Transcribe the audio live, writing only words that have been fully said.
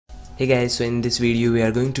Hey guys, so in this video we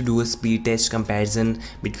are going to do a speed test comparison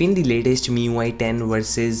between the latest MIUI 10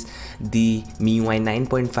 versus the MIUI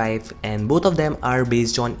 9.5, and both of them are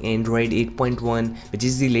based on Android 8.1, which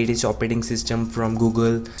is the latest operating system from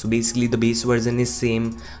Google. So basically the base version is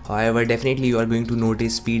same, however definitely you are going to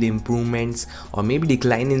notice speed improvements or maybe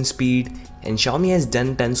decline in speed, and Xiaomi has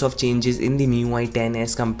done tons of changes in the MIUI 10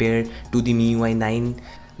 as compared to the MIUI 9.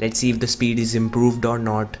 Let's see if the speed is improved or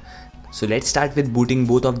not. So let's start with booting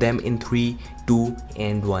both of them in 3, 2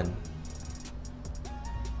 and 1.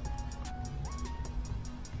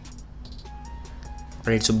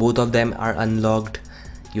 Alright, so both of them are unlocked.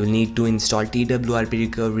 You'll need to install TWRP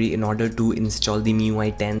recovery in order to install the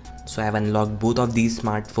MIUI 10. So I have unlocked both of these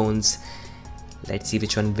smartphones. Let's see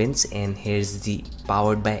which one wins, and here's the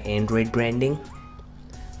powered by Android branding.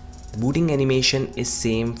 The booting animation is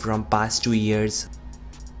same from past 2 years.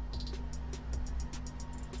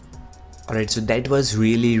 Alright, so that was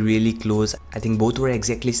really close. I think both were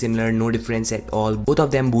exactly similar, no difference at all. Both of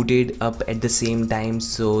them booted up at the same time,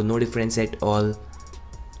 so no difference at all.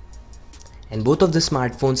 And both of the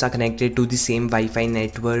smartphones are connected to the same Wi-Fi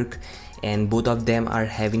network, and both of them are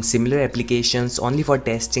having similar applications only for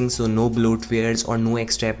testing, so no bloatwares or no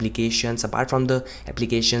extra applications apart from the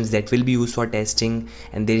applications that will be used for testing,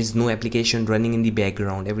 and there is no application running in the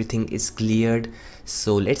background. Everything is cleared.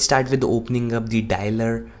 So let's start with opening up the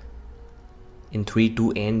dialer in 3,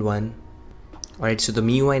 2 and 1. Alright, so the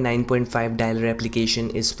MIUI 9.5 dialer application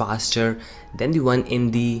is faster than the one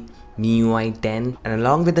in the MIUI 10, and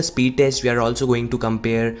along with the speed test we are also going to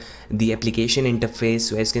compare the application interface.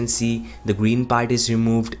 So as you can see, the green part is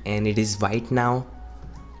removed and it is white now.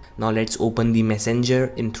 Now let's open the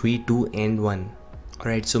messenger in 3, 2 and 1.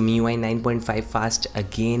 Alright, so MIUI 9.5 fast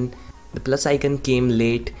again. The plus icon came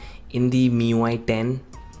late in the MIUI 10,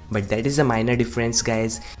 but that is a minor difference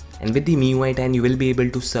guys. And with the MIUI 10 you will be able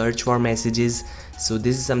to search for messages, so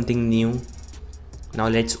this is something new. Now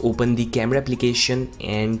let's open the camera application,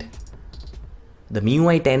 and the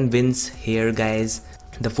MIUI 10 wins here guys.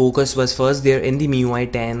 The focus was first there in the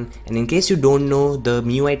MIUI 10, and in case you don't know, the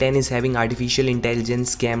MIUI 10 is having artificial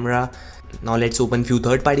intelligence camera. Now let's open few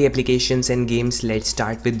third-party applications and games. Let's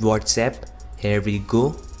start with WhatsApp. Here we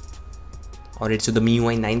go. Alright, so the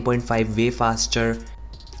MIUI 9.5 way faster.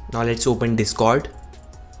 Now let's open Discord.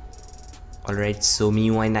 Alright, so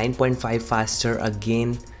MIUI 9.5 faster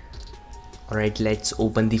again. Alright, let's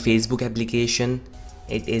open the Facebook application.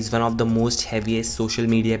 It is one of the most heaviest social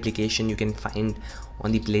media application you can find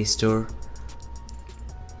on the Play Store.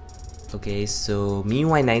 Okay, so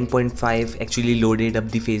MIUI 9.5 actually loaded up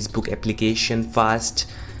the Facebook application fast,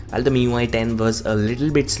 while the MIUI 10 was a little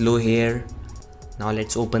bit slow here. Now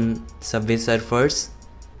let's open Subway Surfers.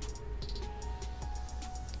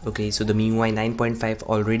 Okay, so the MIUI 9.5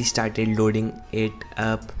 already started loading it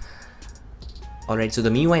up. Alright, so the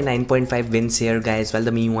MIUI 9.5 wins here guys, while the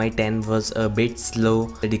MIUI 10 was a bit slow.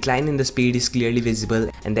 The decline in the speed is clearly visible,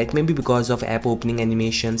 and that may be because of app opening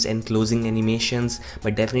animations and closing animations,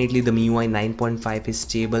 but definitely the MIUI 9.5 is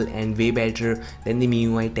stable and way better than the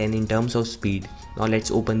MIUI 10 in terms of speed. Now let's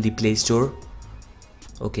open the Play Store.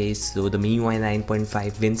 Okay, so the MIUI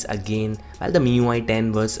 9.5 wins again, while the MIUI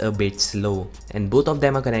 10 was a bit slow, and both of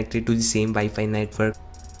them are connected to the same Wi-Fi network.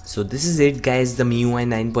 So this is it guys, the MIUI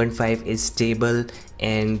 9.5 is stable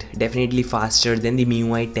and definitely faster than the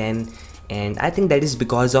MIUI 10, and I think that is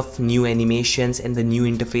because of new animations and the new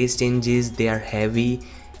interface changes. They are heavy.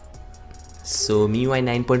 So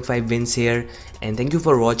MIUI 9.5 wins here, and thank you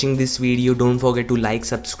for watching this video. Don't forget to like,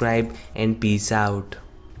 subscribe and peace out.